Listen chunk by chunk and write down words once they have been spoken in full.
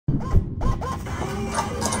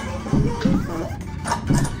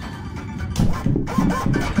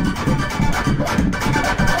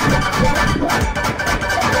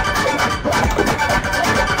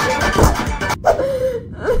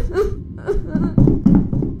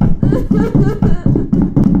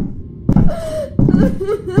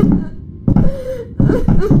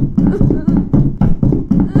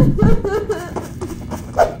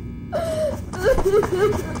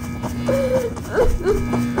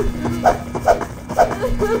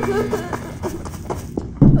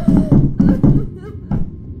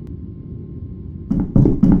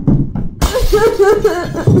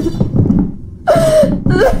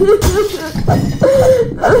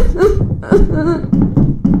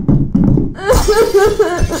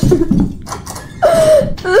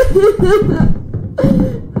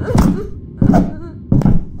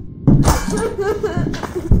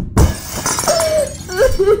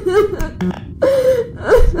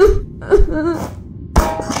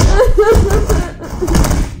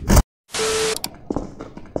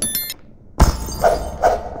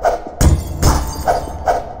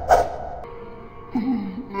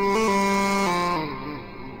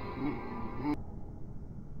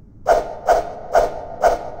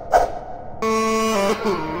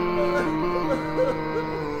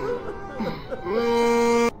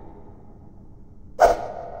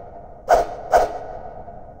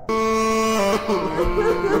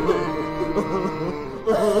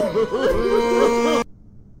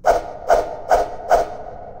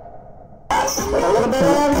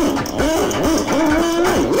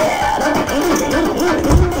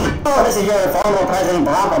This is your former President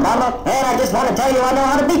Barack Obama, and I just want to tell you I know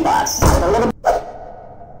how to beatbox.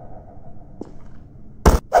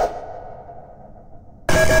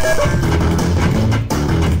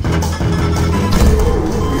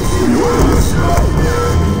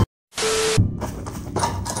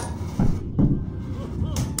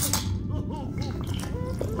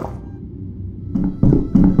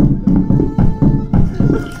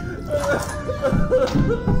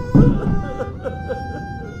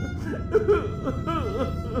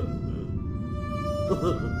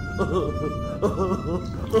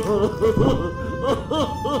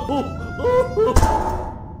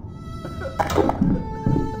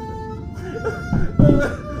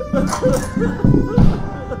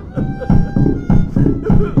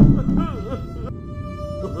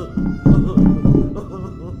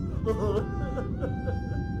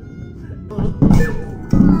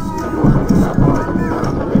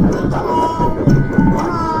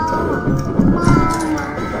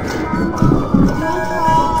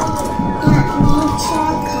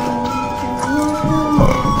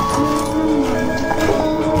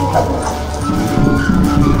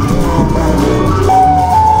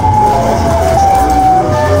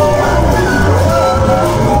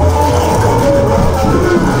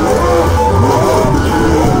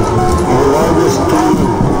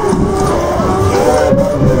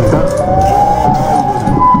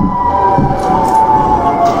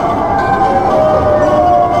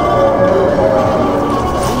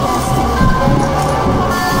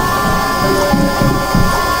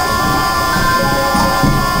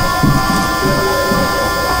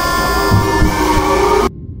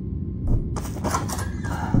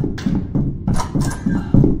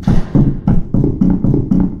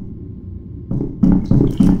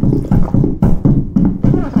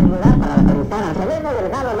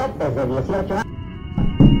 De 18 años.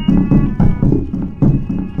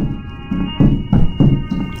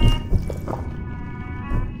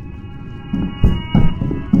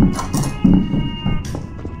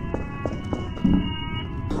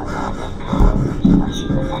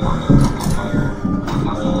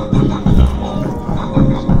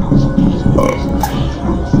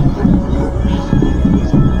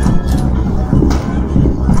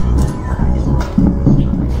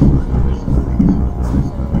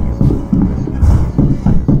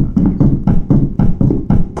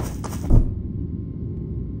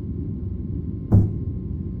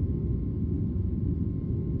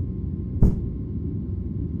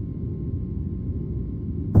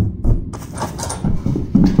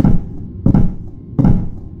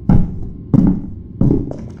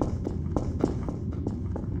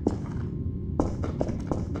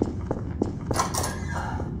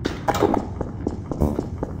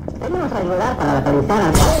 Venimos a ayudar para localizar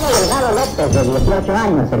a Delgado López, de 18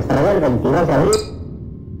 años, se extravió el 22 de abril.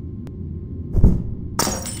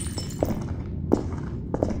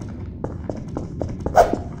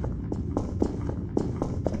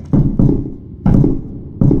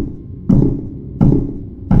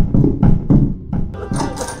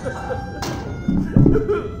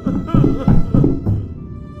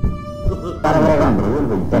 Para Obregón,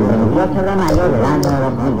 el 28 de mayo del año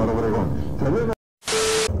 2000.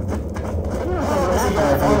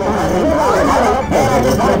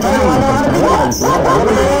 cantidad de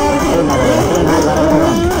hombres en la delegación Álvaro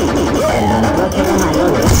Obregón. El 28 de mayo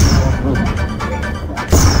de 2000.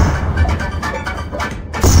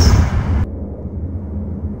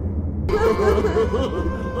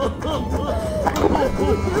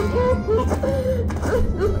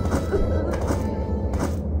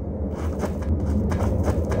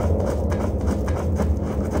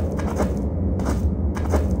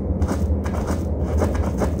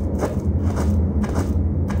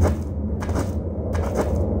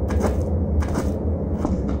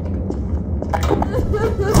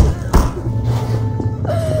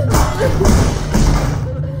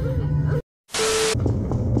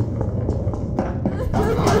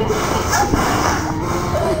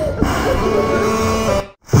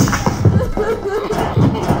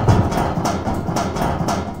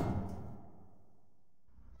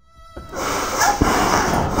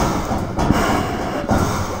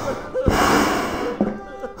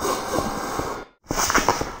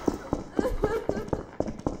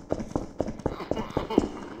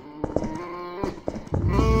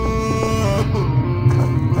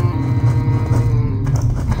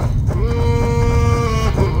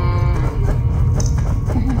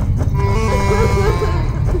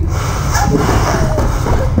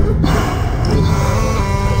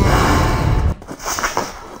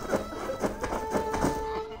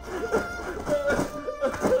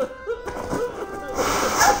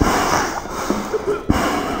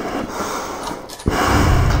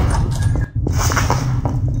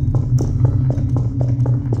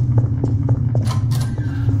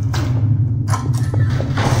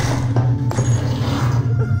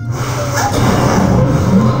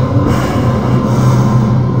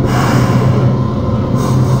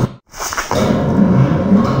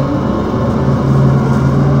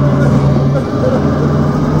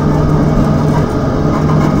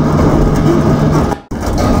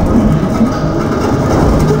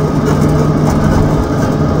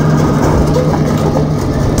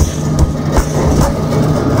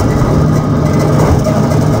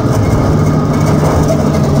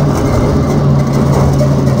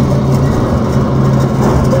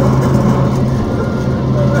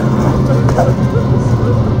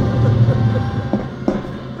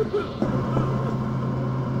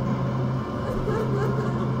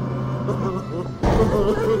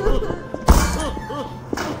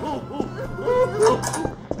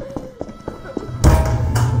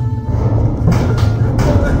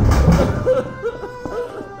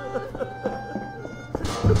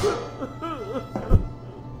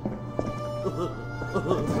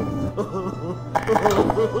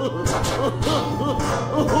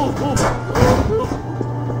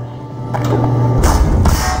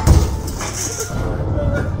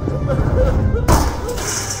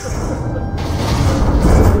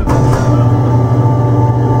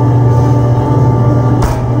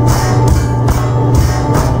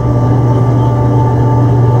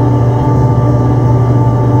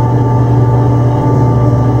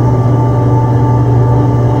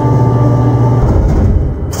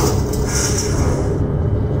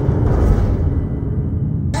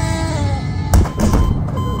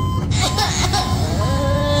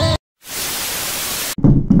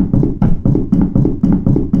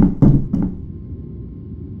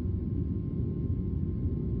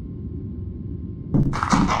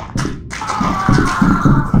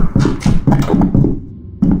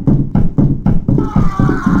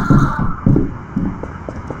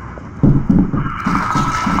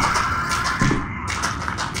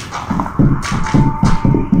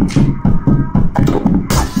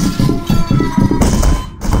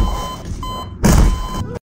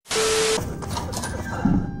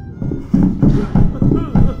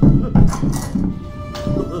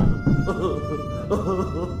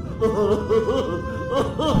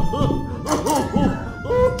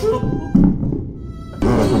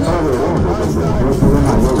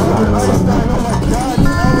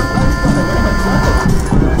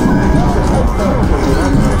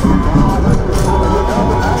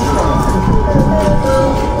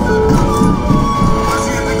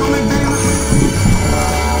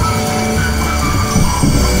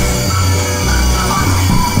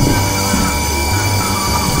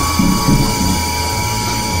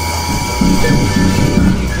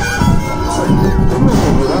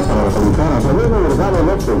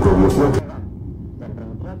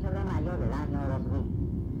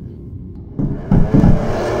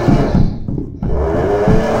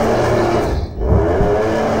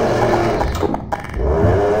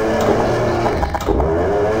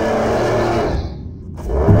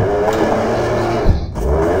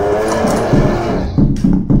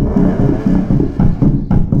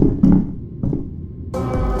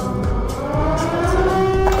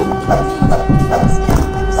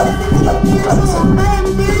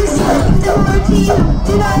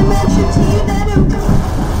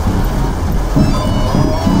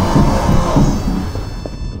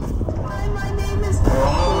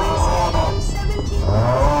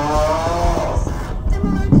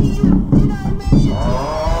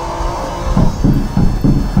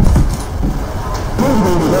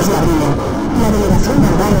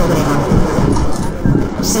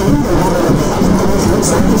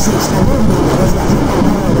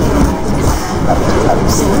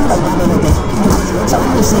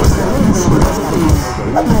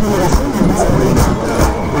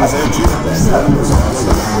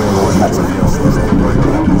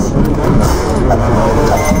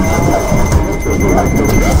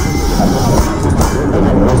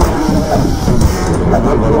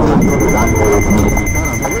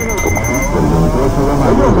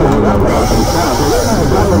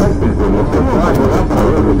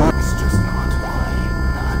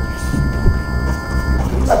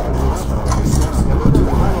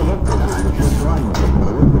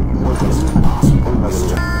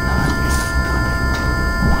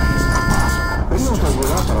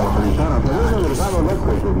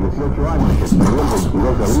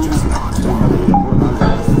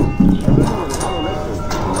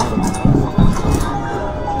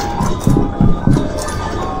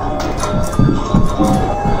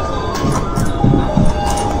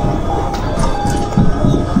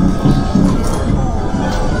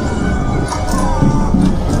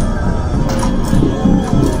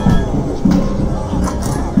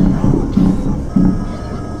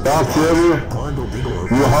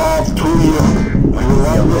 You have 2 years.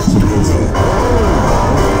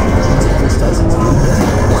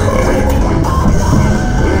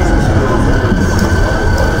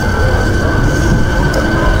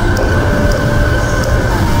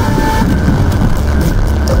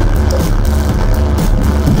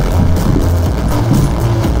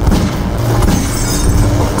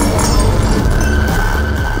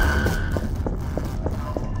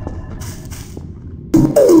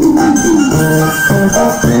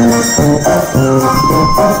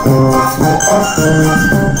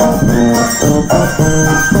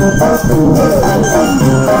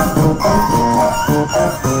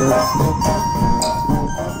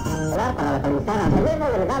 Para localizar a Selene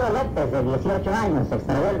Delgado López, de 18 años, se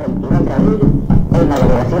extradió el 22 de abril en la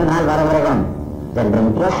delegación Álvaro Obregón, del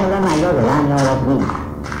 28 de mayo del año 2000.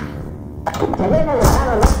 Selene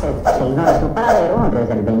Delgado López se ignora su paradero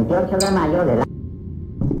desde el 28 de mayo del año.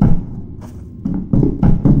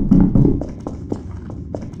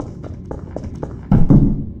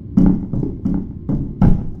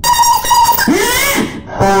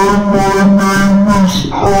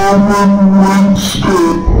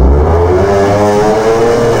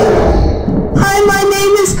 Hi, my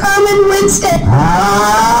name is Carmen Winstead.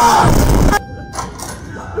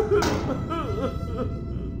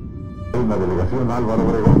 En la delegación Álvaro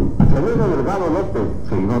Obregón, Selene Delgado López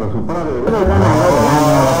se ignora su paradero.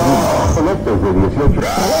 López, de 18 años.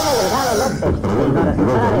 Selene Delgado López se ignora su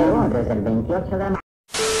paradero desde el 28 de mayo.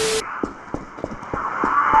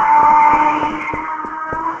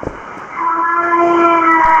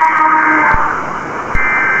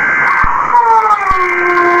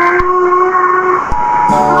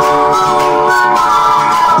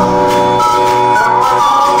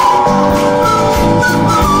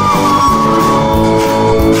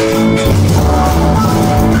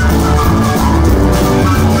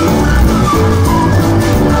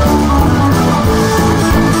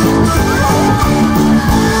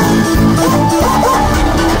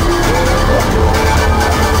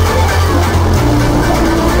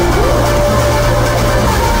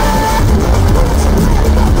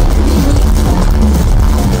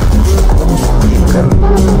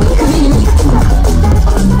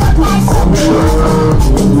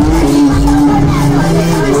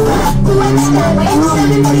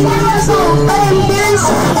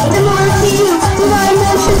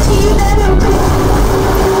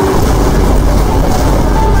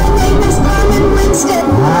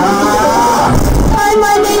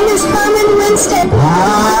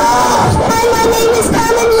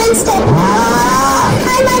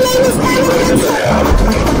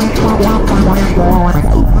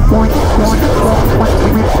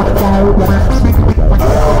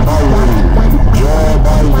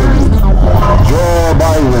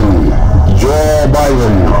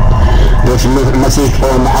 المسيح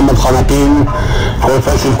محمد خناقين هو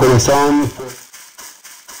فاشل كل انسان.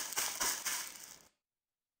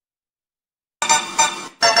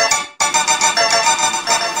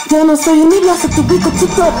 Yo no soy un niño, soy tu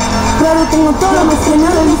bizcochito. Claro, tengo todo lo que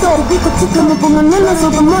necesito. Bizcochito, me pongo nena,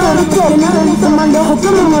 soy tu madre. Te mando ojo,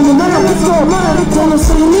 me mando mano, pico. Yo no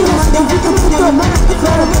soy un niño, soy tu bizcochito.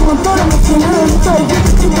 Claro, tengo todo lo que necesito.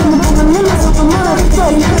 Bizcochito, me pongo nena, soy tu madre.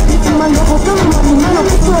 Te mando ojo, me mando mano,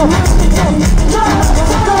 pico.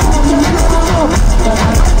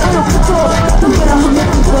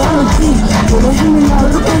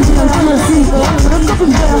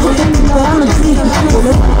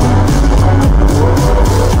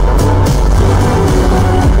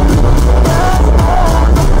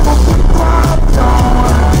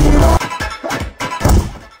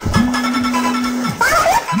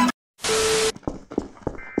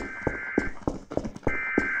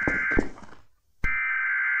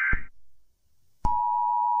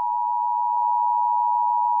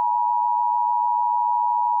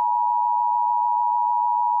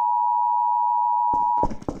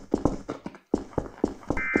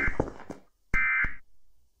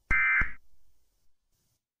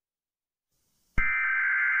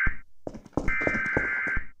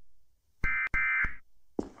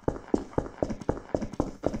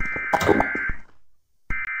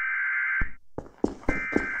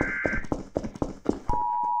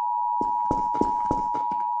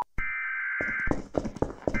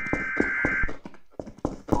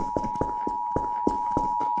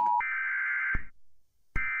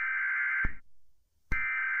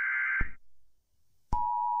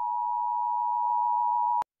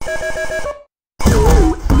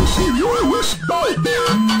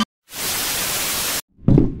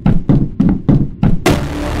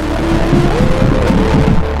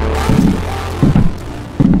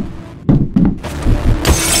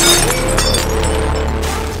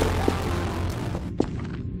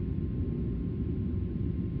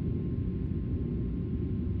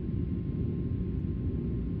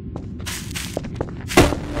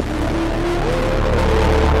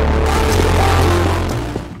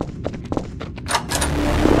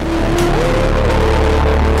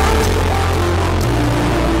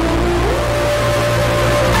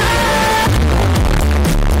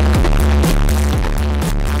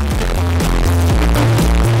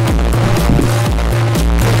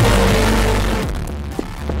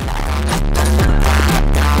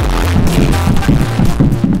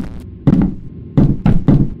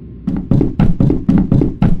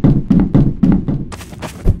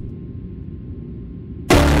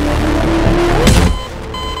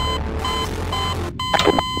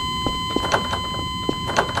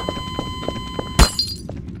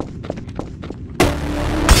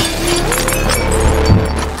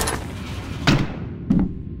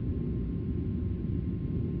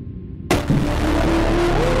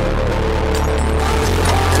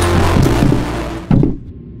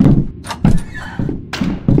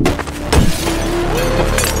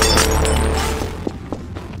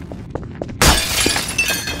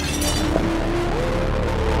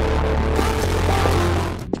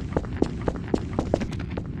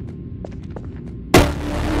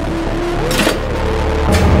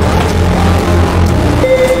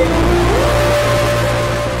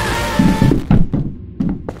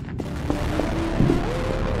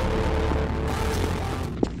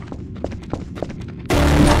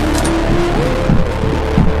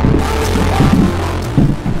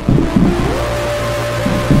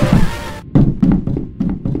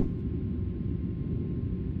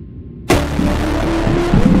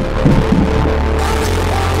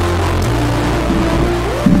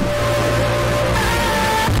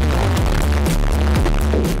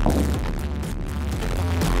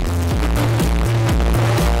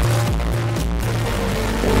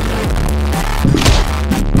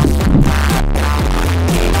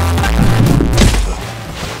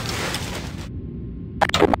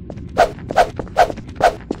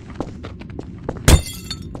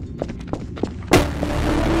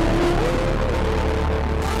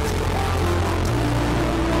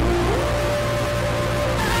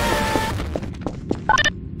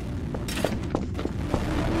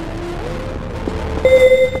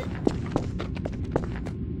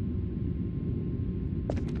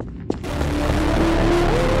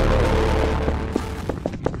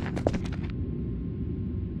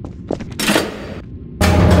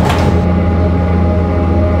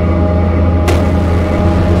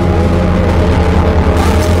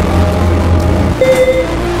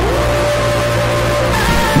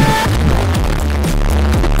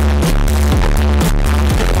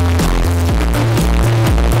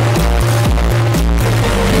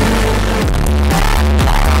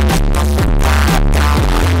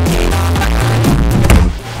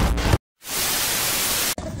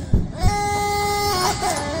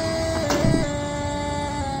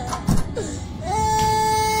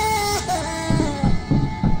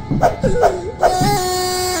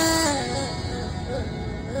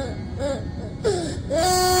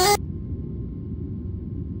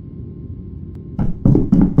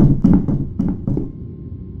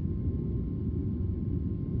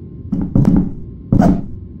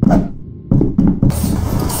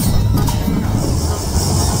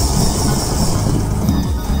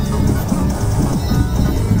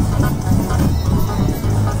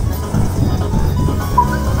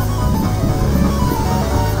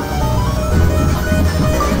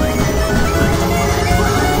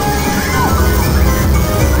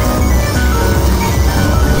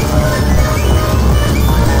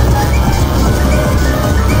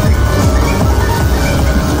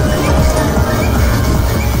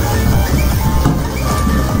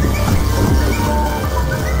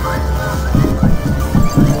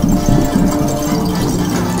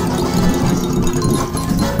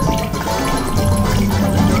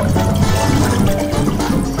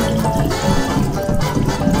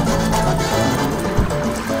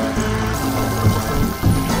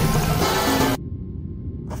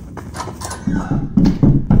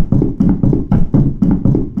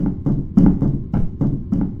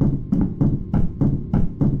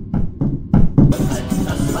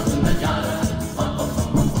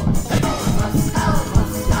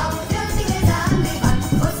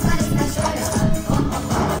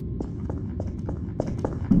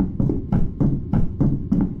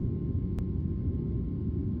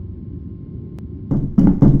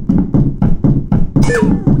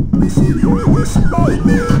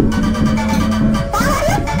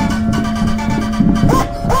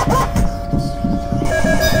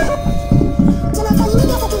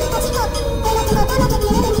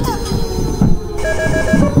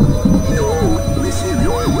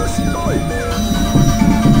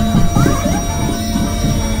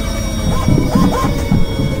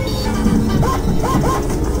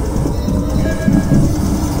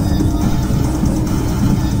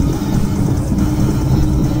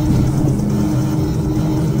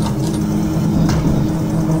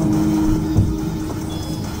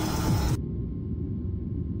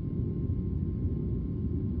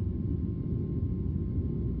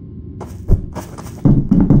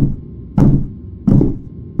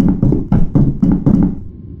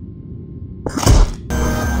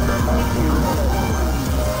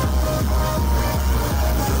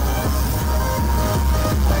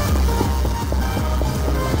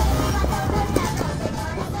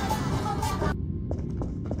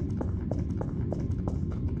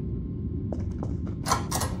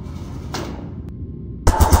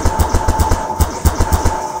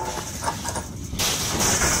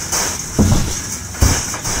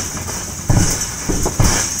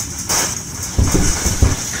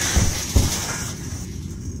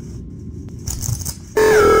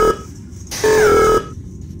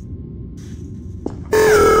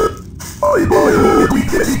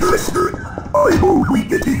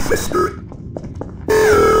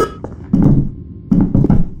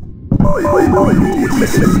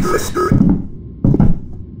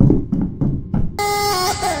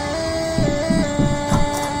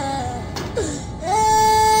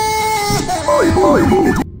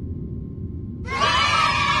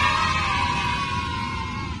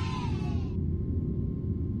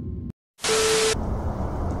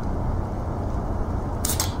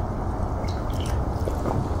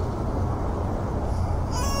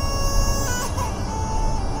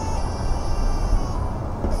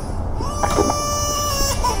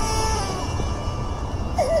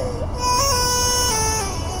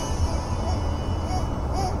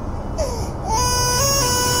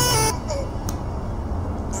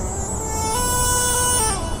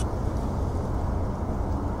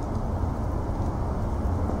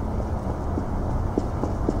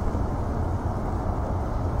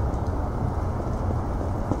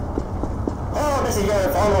 This is your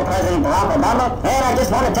former President Barack Obama, and I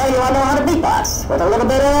just want to tell you I know how to beatbox with a little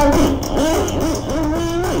bit of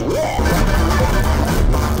yeah.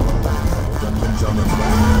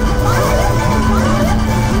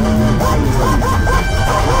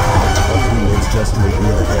 It's just like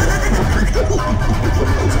real hair.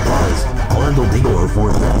 Surprise, Orlando Dingo or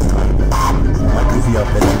fourth last time. My goofy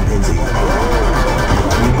up and Penzi.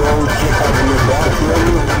 You don't check out in your back here.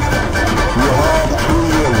 You have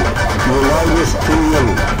Kiel. Your largest Kiel.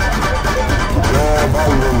 Joe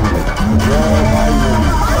Biden. Joe Biden.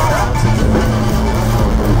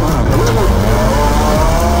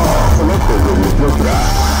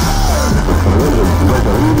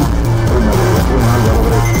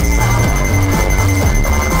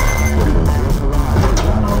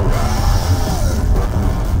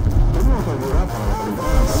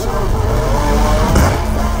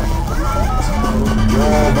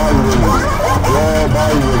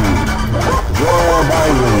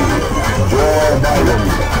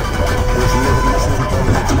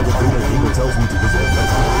 Tells me to visit.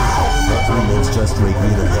 It's just like me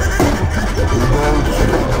to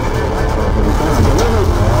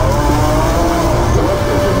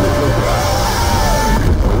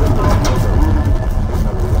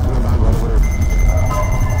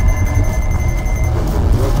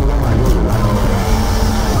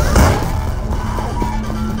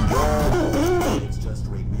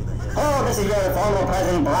Oh, this is your former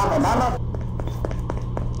President Barack Obama.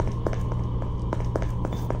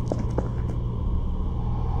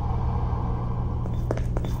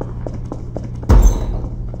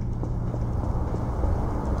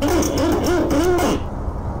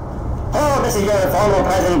 This is your former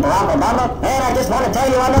President Barack Obama, and I just want to tell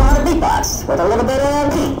you I know how to beatbox with a little bit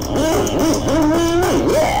of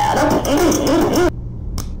yeah.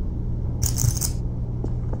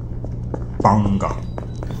 Banga,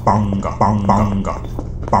 banga, banga,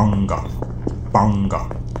 banga, banga,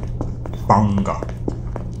 banga,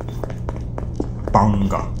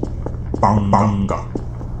 banga, banga, banga.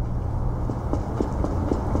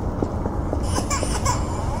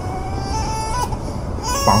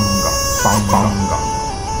 Banga, banga.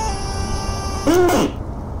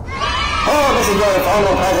 Oh, this is your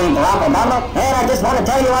former President Barack Obama, and I just want to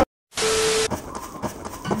tell you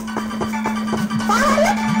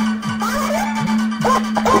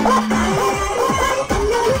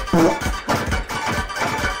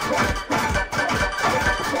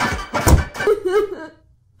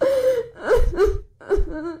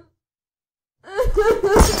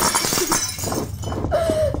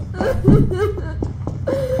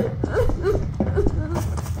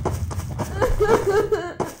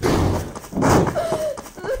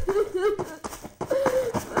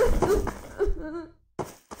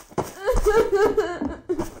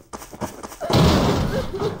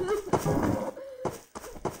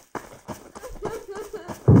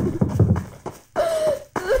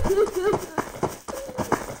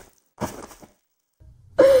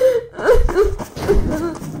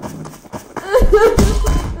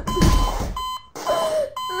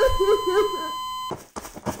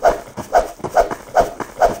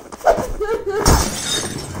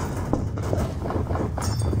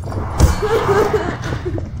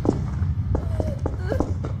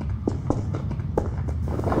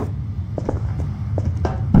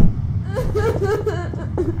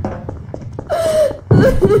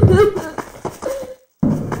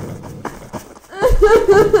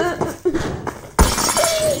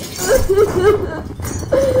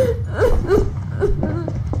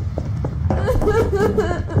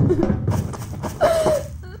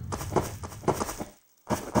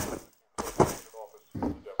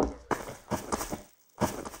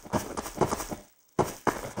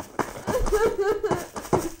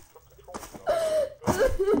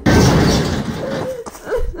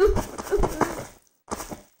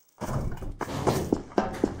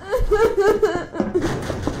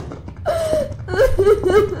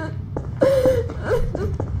Ha ha ha!